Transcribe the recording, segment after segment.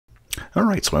All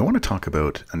right, so I want to talk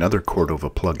about another Cordova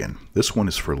plugin. This one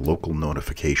is for local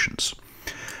notifications.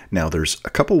 Now there's a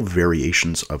couple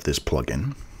variations of this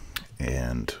plugin,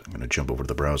 and I'm going to jump over to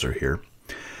the browser here.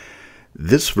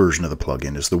 This version of the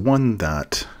plugin is the one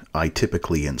that I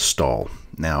typically install.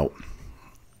 Now,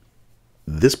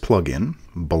 this plugin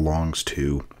belongs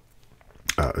to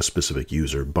a specific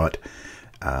user, but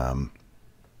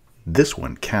this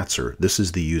one, Katzer, this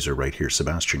is the user right here,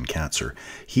 Sebastian Katzer.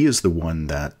 He is the one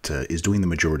that is doing the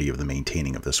majority of the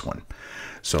maintaining of this one.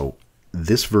 So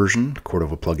this version,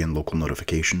 Cordova plugin local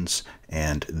notifications,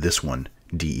 and this one,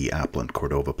 de.appplant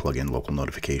Cordova plugin local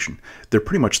notification, they're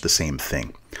pretty much the same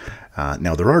thing.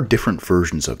 Now there are different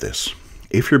versions of this.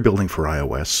 If you're building for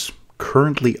iOS,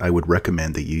 currently I would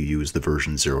recommend that you use the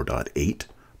version 0.8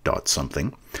 dot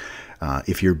something.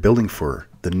 If you're building for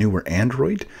the newer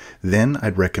Android, then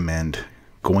I'd recommend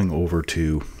going over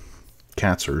to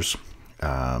Katzer's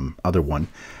other one.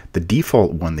 The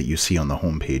default one that you see on the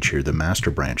home page here, the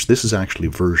master branch, this is actually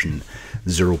version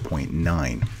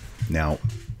 0.9. Now,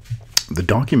 the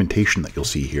documentation that you'll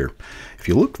see here, if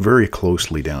you look very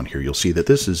closely down here, you'll see that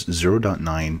this is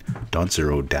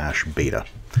 0.9.0-beta.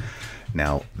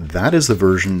 Now, that is the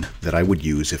version that I would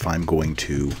use if I'm going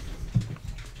to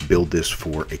build this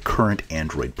for a current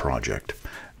Android project.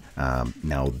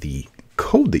 Now, the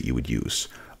code that you would use,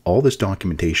 all this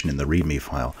documentation in the README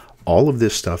file, all of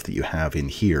this stuff that you have in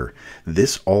here,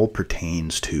 this all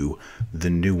pertains to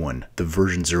the new one, the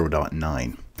version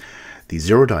 0.9. The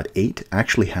 0.8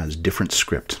 actually has different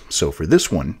script. So for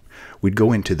this one, we'd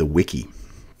go into the wiki.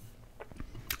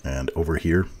 And over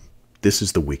here, this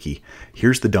is the wiki.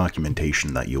 Here's the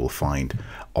documentation that you will find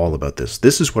all about this.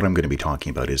 This is what I'm going to be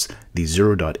talking about, is the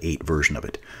 0.8 version of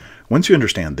it. Once you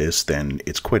understand this, then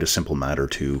it's quite a simple matter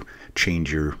to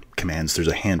change your commands. There's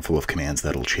a handful of commands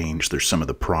that'll change. There's some of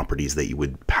the properties that you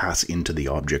would pass into the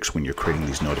objects when you're creating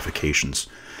these notifications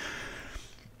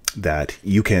that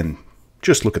you can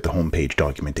just look at the homepage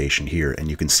documentation here and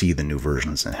you can see the new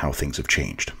versions and how things have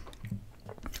changed.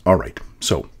 All right,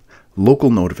 so local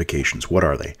notifications, what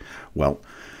are they? Well,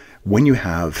 when you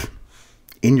have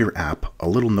in your app a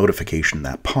little notification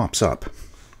that pops up,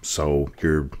 so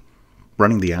you're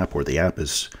running the app or the app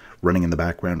is running in the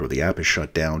background or the app is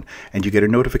shut down, and you get a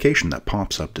notification that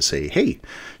pops up to say, hey,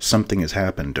 something has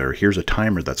happened, or here's a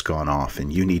timer that's gone off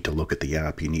and you need to look at the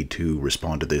app, you need to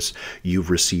respond to this, you've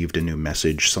received a new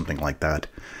message, something like that.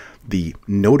 The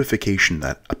notification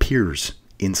that appears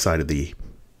inside of the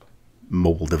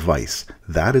mobile device,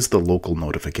 that is the local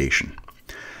notification.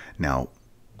 Now,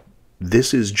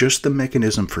 this is just the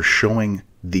mechanism for showing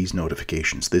these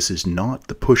notifications. This is not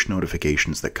the push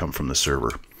notifications that come from the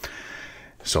server.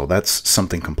 So that's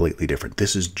something completely different.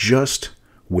 This is just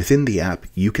within the app.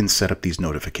 You can set up these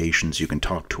notifications. You can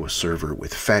talk to a server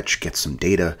with fetch, get some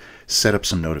data, set up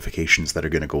some notifications that are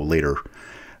going to go later,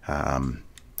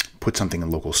 put something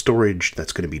in local storage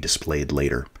that's going to be displayed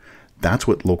later. That's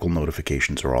what local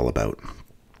notifications are all about.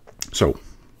 So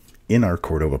in our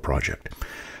Cordova project,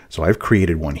 so I've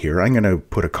created one here. I'm going to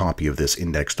put a copy of this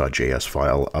index.js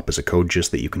file up as a code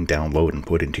gist that you can download and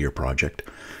put into your project.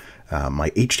 My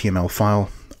HTML file,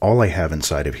 all I have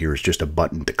inside of here is just a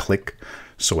button to click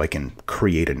so I can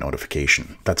create a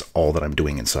notification. That's all that I'm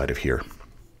doing inside of here.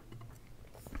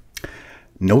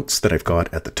 Notes that I've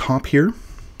got at the top here,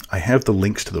 I have the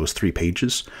links to those 3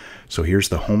 pages. So here's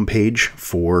the home page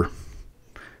for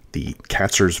the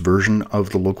Katzer's version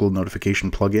of the local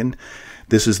notification plugin.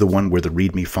 This is the one where the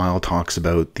README file talks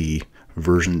about the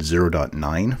version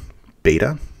 0.9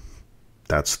 beta.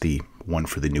 That's the one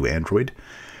for the new Android.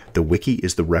 The wiki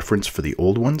is the reference for the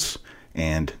old ones,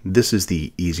 and this is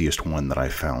the easiest one that I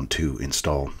found to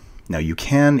install. Now you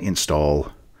can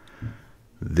install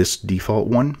this default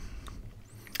one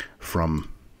from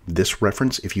this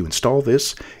reference. If you install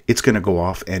this, it's going to go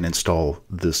off and install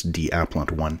this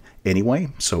de.appplant one anyway.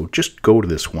 So just go to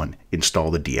this one,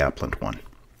 install the de.appplant one.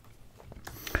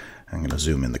 I'm going to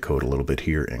zoom in the code a little bit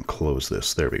here and close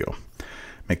this. There we go.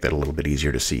 Make that a little bit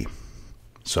easier to see.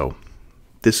 So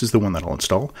this is the one that I'll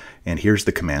install, and here's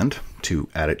the command to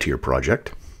add it to your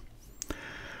project.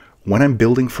 When I'm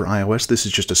building for iOS, this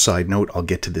is just a side note, I'll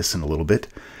get to this in a little bit.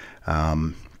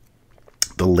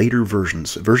 The later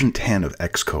versions, version 10 of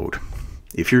Xcode,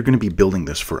 if you're going to be building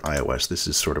this for iOS, this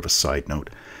is sort of a side note.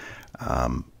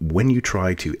 When you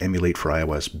try to emulate for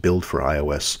iOS, build for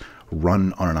iOS,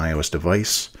 run on an iOS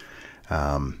device,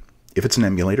 if it's an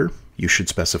emulator, you should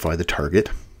specify the target.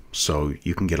 So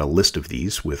you can get a list of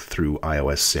these through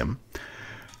iOS Sim.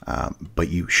 But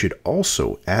you should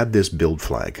also add this build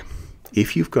flag.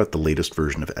 If you've got the latest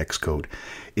version of Xcode,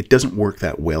 it doesn't work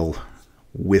that well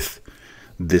with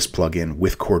this plugin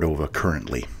with Cordova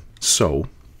currently. So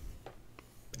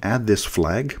add this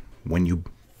flag when you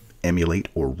emulate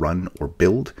or run or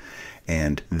build,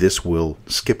 and this will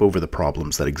skip over the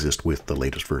problems that exist with the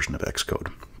latest version of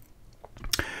Xcode.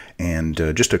 And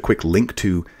just a quick link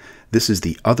to, this is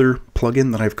the other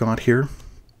plugin that I've got here.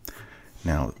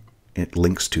 Now, it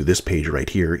links to this page right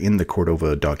here in the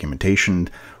Cordova documentation,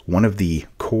 one of the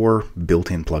core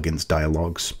built-in plugins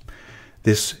dialogues.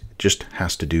 This just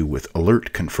has to do with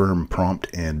alert, confirm, prompt,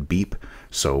 and beep.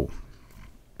 So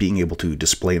being able to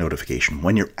display notification.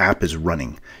 When your app is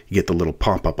running, you get the little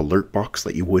pop-up alert box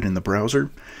that you would in the browser.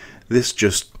 This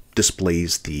just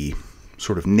displays the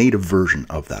sort of native version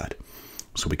of that.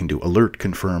 So we can do alert,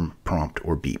 confirm, prompt,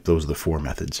 or beep. Those are the four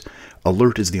methods.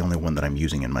 Alert is the only one that I'm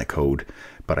using in my code,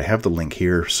 but I have the link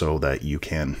here so that you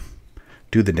can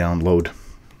do the download,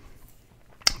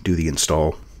 do the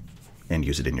install, and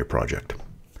use it in your project.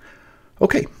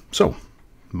 Okay, so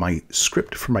my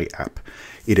script for my app,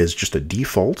 it is just a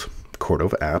default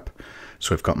Cordova app.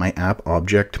 So I've got my app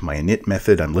object, my init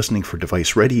method. I'm listening for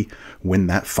device ready. When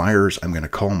that fires, I'm going to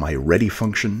call my ready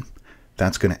function.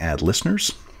 That's going to add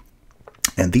listeners.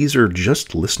 And these are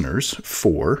just listeners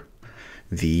for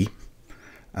the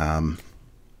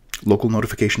local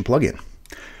notification plugin.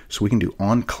 So we can do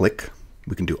on click,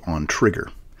 we can do on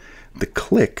trigger. The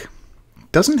click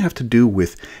doesn't have to do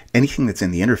with anything that's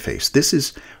in the interface. This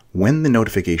is when the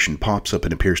notification pops up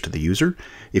and appears to the user.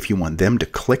 If you want them to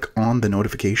click on the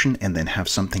notification and then have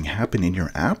something happen in your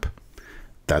app,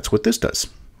 that's what this does.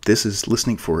 This is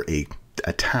listening for a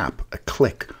tap, a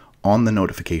click on the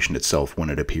notification itself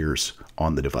when it appears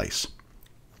on the device.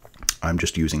 I'm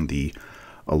just using the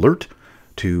alert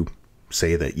to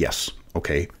say that yes,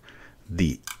 okay,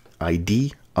 the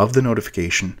ID of the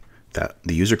notification that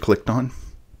the user clicked on,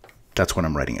 that's what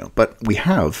I'm writing out. But we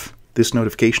have this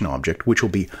notification object, which will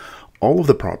be all of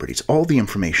the properties, all the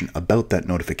information about that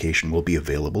notification will be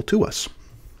available to us.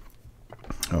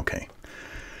 Okay.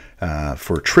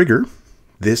 For trigger,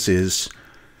 this is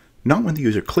not when the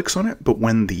user clicks on it, but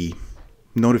when the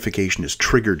notification is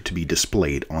triggered to be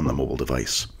displayed on the mobile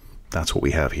device. That's what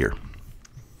we have here.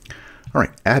 All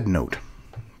right, add note.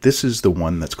 This is the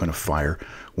one that's going to fire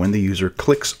when the user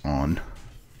clicks on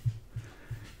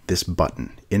this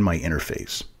button in my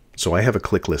interface. So I have a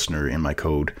click listener in my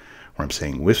code where I'm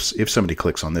saying if somebody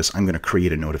clicks on this, I'm going to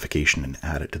create a notification and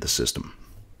add it to the system.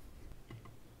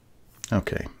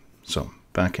 Okay, so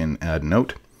back in add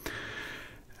note.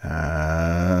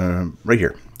 Right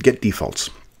here, get defaults.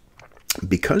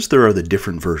 Because there are the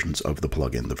different versions of the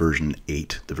plugin, the version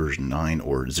 8, the version 9,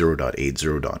 or 0.8,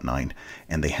 0.9,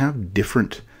 and they have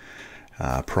different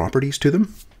properties to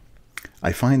them,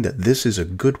 I find that this is a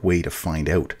good way to find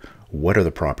out what are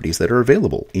the properties that are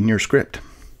available in your script.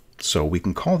 So we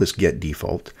can call this get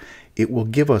default. It will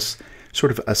give us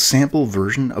sort of a sample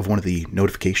version of one of the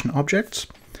notification objects.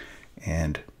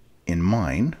 And in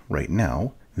mine right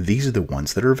now, these are the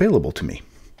ones that are available to me.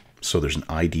 So there's an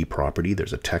ID property,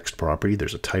 there's a text property,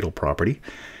 there's a title property.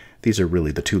 These are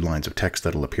really the two lines of text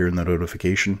that'll appear in the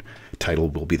notification. Title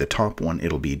will be the top one.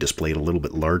 It'll be displayed a little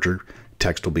bit larger.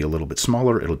 Text will be a little bit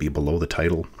smaller. It'll be below the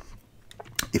title.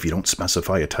 If you don't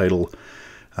specify a title,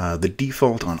 the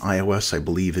default on iOS, I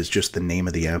believe, is just the name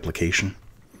of the application.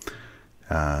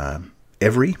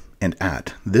 Every and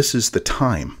at. This is the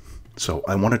time. So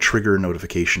I want to trigger a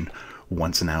notification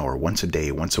once an hour, once a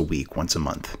day, once a week, once a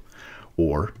month,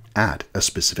 or at a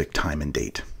specific time and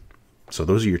date. So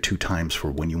those are your two times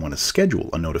for when you want to schedule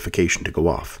a notification to go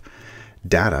off.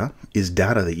 Data is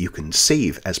data that you can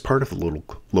save as part of a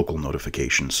local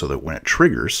notification so that when it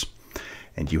triggers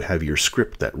and you have your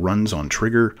script that runs on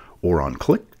trigger or on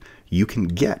click, you can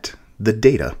get the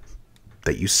data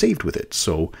that you saved with it.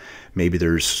 So maybe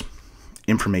there's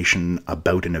information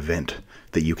about an event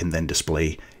that you can then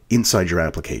display inside your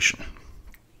application.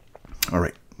 All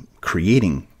right,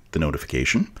 creating the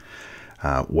notification.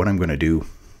 What I'm going to do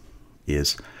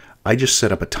is I just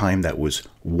set up a time that was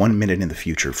 1 minute in the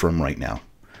future from right now.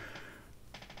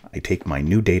 I take my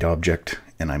new date object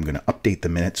and I'm going to update the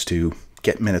minutes to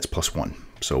get minutes plus 1.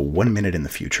 So 1 minute in the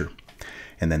future.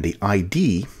 And then the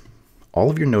ID,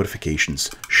 all of your notifications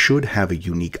should have a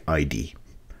unique ID.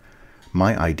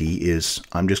 My ID is,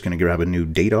 I'm just going to grab a new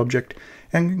date object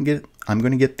and I'm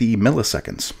going to get the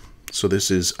milliseconds. So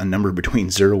this is a number between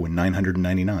 0 and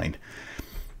 999.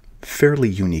 Fairly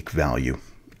unique value.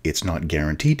 It's not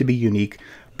guaranteed to be unique,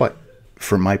 but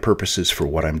for my purposes, for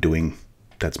what I'm doing,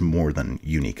 that's more than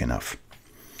unique enough.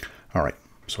 All right,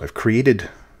 so I've created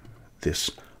this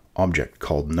object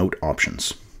called note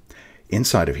options.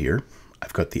 Inside of here,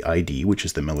 I've got the ID, which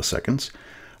is the milliseconds.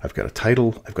 I've got a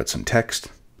title, I've got some text.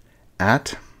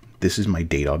 This is my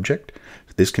date object.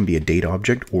 This can be a date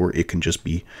object, or it can just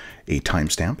be a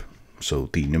timestamp. So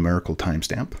the numerical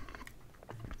timestamp.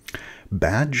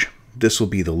 Badge, this will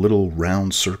be the little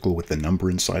round circle with the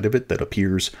number inside of it that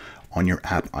appears on your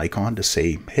app icon to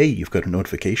say, hey, you've got a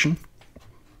notification.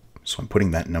 So I'm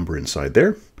putting that number inside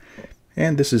there.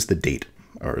 And this is the date,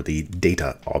 or the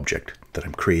data object that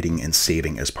I'm creating and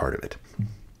saving as part of it.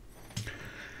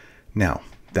 Now,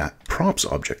 that props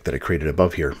object that I created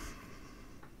above here,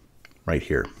 right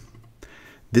here,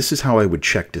 this is how I would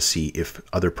check to see if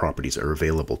other properties are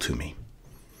available to me.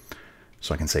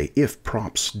 So I can say if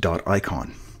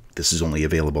props.icon, this is only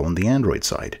available on the Android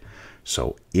side.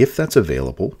 So if that's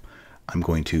available, I'm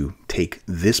going to take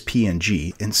this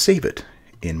PNG and save it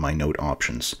in my note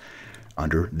options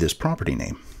under this property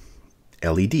name.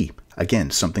 LED,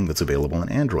 again, something that's available on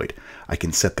Android. I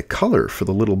can set the color for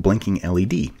the little blinking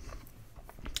LED.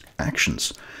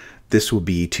 Actions, this will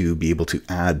be to be able to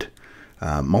add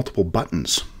multiple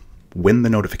buttons. When the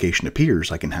notification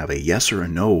appears, I can have a yes or a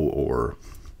no or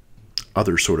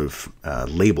other sort of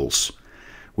labels,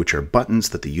 which are buttons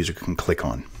that the user can click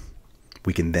on.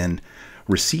 We can then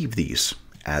receive these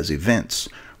as events.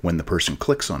 When the person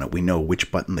clicks on it, we know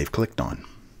which button they've clicked on.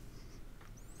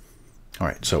 All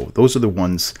right, so those are the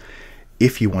ones.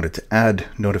 If you wanted to add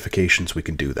notifications, we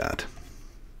can do that.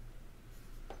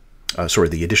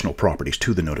 The additional properties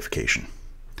to the notification.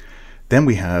 Then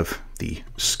we have the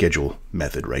schedule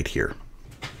method right here.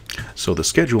 So the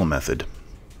schedule method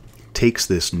takes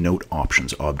this note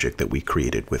options object that we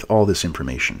created with all this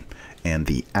information and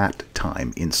the @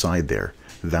 time inside there.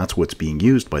 That's what's being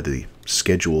used by the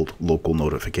scheduled local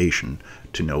notification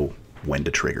to know when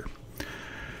to trigger.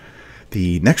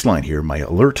 The next line here, my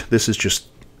alert, this is just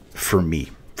for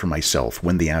me, for myself.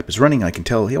 When the app is running, I can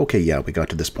tell, hey, okay, yeah, we got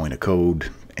to this point of code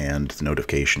and the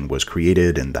notification was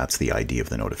created, and that's the ID of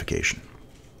the notification.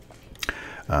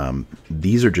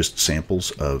 These are just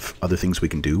samples of other things we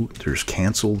can do. There's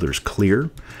cancel, there's clear.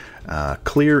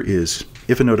 Clear is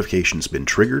if a notification's been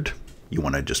triggered, you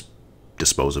want to just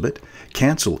dispose of it.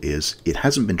 Cancel is it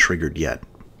hasn't been triggered yet,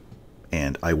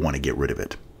 and I want to get rid of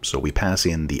it. So we pass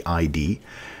in the ID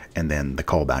and then the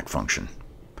callback function.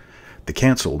 The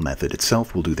cancel method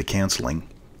itself will do the canceling,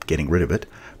 getting rid of it,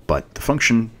 but the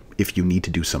function, if you need to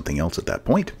do something else at that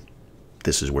point,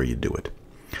 this is where you do it.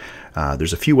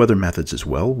 There's a few other methods as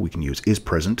well. We can use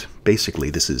isPresent. Basically,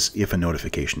 this is if a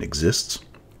notification exists.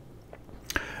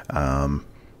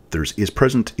 There's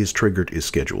isPresent, isTriggered,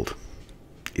 isScheduled.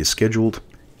 IsScheduled,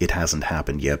 it hasn't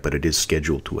happened yet, but it is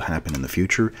scheduled to happen in the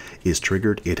future.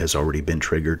 IsTriggered, it has already been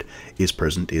triggered.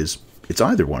 IsPresent is, it's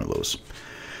either one of those.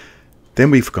 Then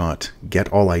we've got get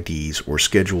all IDs or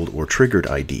scheduled or triggered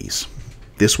IDs.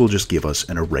 This will just give us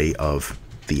an array of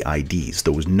the IDs,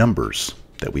 those numbers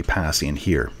that we pass in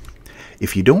here.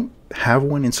 If you don't have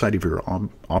one inside of your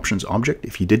options object,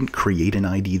 if you didn't create an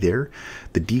ID there,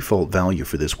 the default value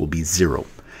for this will be 0.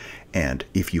 And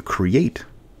if you create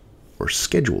or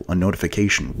schedule a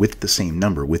notification with the same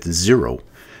number with 0,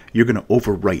 you're going to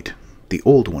overwrite the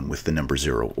old one with the number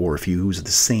 0. Or if you use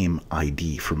the same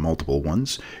ID for multiple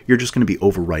ones, you're just going to be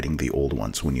overwriting the old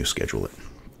ones when you schedule it.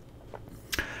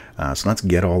 So that's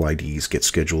get all IDs, get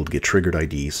scheduled, get triggered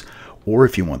IDs. Or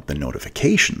if you want the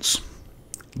notifications,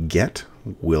 get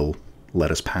will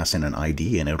let us pass in an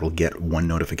ID and it'll get one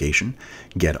notification.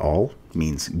 Get all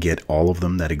means get all of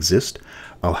them that exist.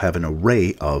 I'll have an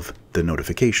array of the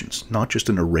notifications, not just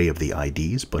an array of the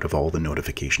IDs, but of all the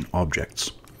notification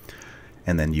objects.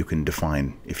 And then you can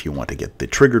define if you want to get the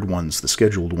triggered ones, the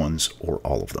scheduled ones, or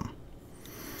all of them.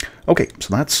 Okay,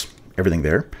 so that's everything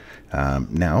there.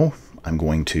 Now I'm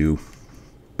going to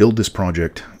build this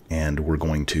project and we're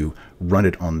going to run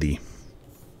it on the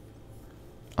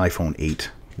iPhone 8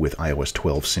 with iOS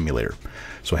 12 simulator.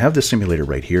 So I have this simulator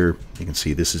right here. You can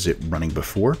see this is it running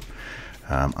before.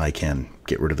 I can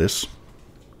get rid of this.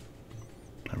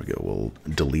 There we go. We'll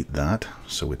delete that.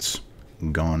 So it's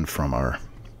gone from our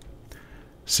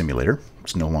simulator.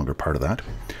 It's no longer part of that.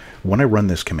 When I run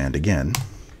this command again,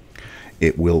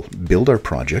 it will build our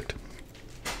project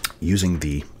using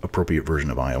the appropriate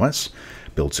version of iOS.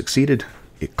 Build succeeded.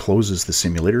 It closes the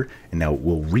simulator, and now it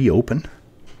will reopen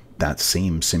that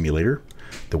same simulator,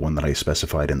 the one that I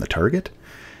specified in the target.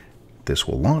 This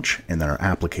will launch, and then our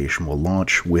application will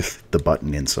launch with the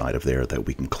button inside of there that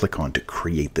we can click on to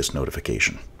create this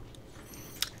notification.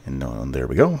 And there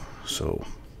we go. So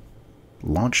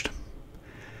launched,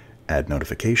 add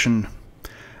notification.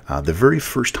 The very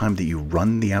first time that you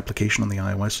run the application on the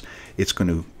iOS, it's going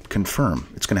to confirm.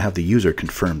 It's going to have the user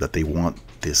confirm that they want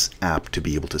this app to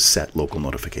be able to set local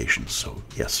notifications. So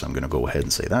yes, I'm going to go ahead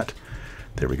and say that.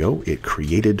 There we go. It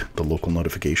created the local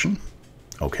notification.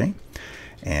 Okay.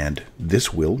 And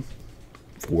this will,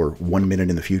 for 1 minute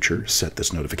in the future, set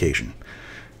this notification.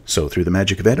 So through the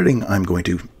magic of editing, I'm going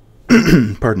to,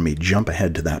 pardon me, jump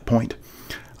ahead to that point.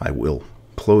 I will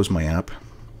close my app.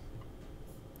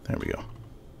 There we go.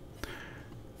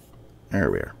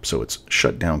 There we are. So it's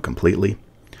shut down completely.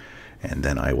 And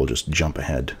then I will just jump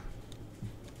ahead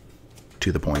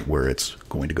to the point where it's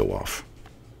going to go off.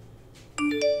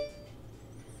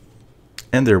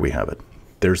 And there we have it.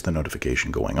 There's the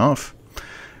notification going off.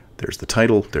 There's the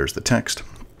title. There's the text.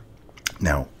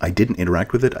 Now, I didn't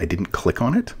interact with it. I didn't click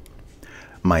on it.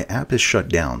 My app is shut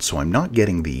down, so I'm not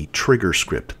getting the trigger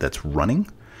script that's running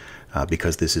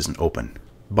because this isn't open.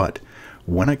 But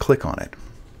when I click on it,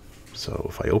 so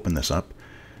if I open this up,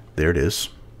 there it is.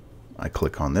 I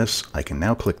click on this. I can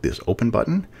now click this open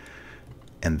button,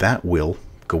 and that will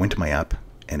go into my app,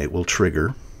 and it will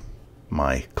trigger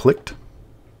my clicked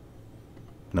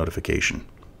notification.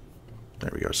 There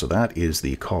we go. So that is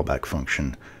the callback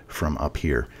function from up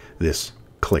here, this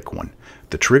click one.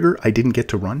 The trigger I didn't get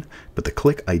to run, but the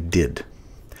click I did.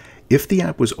 If the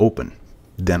app was open,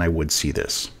 then I would see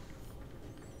this.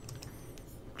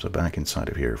 So back inside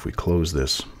of here, if we close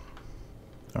this,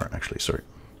 or actually, sorry,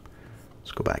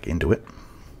 let's go back into it.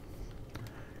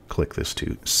 Click this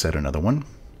to set another one.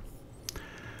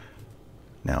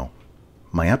 Now,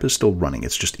 my app is still running.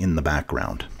 It's just in the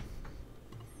background.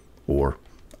 Or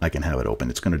I can have it open.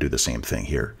 It's going to do the same thing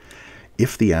here.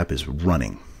 If the app is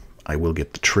running, I will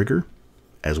get the trigger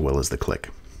as well as the click.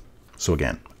 So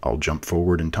again, I'll jump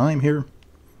forward in time here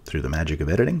through the magic of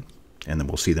editing, and then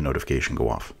we'll see the notification go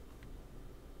off.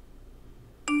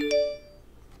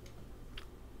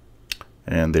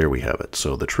 And there we have it.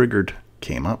 So the triggered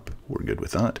came up. We're good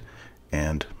with that.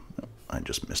 And I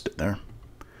just missed it there.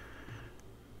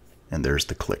 And there's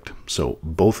the clicked. So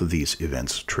both of these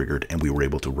events triggered, and we were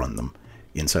able to run them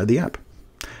inside the app.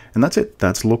 And that's it.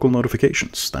 That's local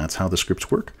notifications. That's how the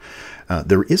scripts work.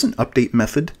 There is an update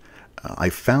method. I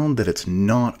found that it's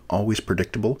not always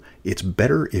predictable. It's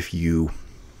better if you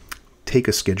take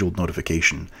a scheduled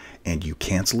notification and you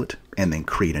cancel it and then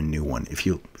create a new one. If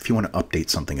you want to update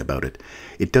something about it,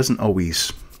 it doesn't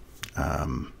always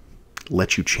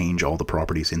let you change all the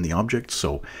properties in the object.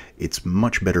 So it's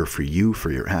much better for you,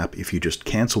 for your app, if you just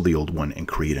cancel the old one and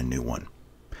create a new one.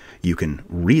 You can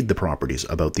read the properties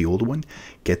about the old one,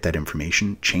 get that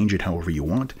information, change it however you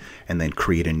want, and then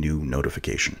create a new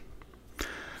notification.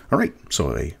 All right,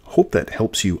 so I hope that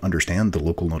helps you understand the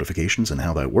local notifications and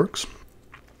how that works.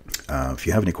 If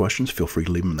you have any questions, feel free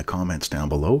to leave them in the comments down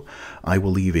below. I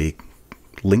will leave a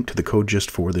link to the code gist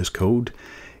for this code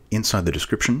inside the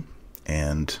description.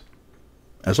 And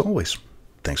as always,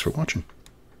 thanks for watching.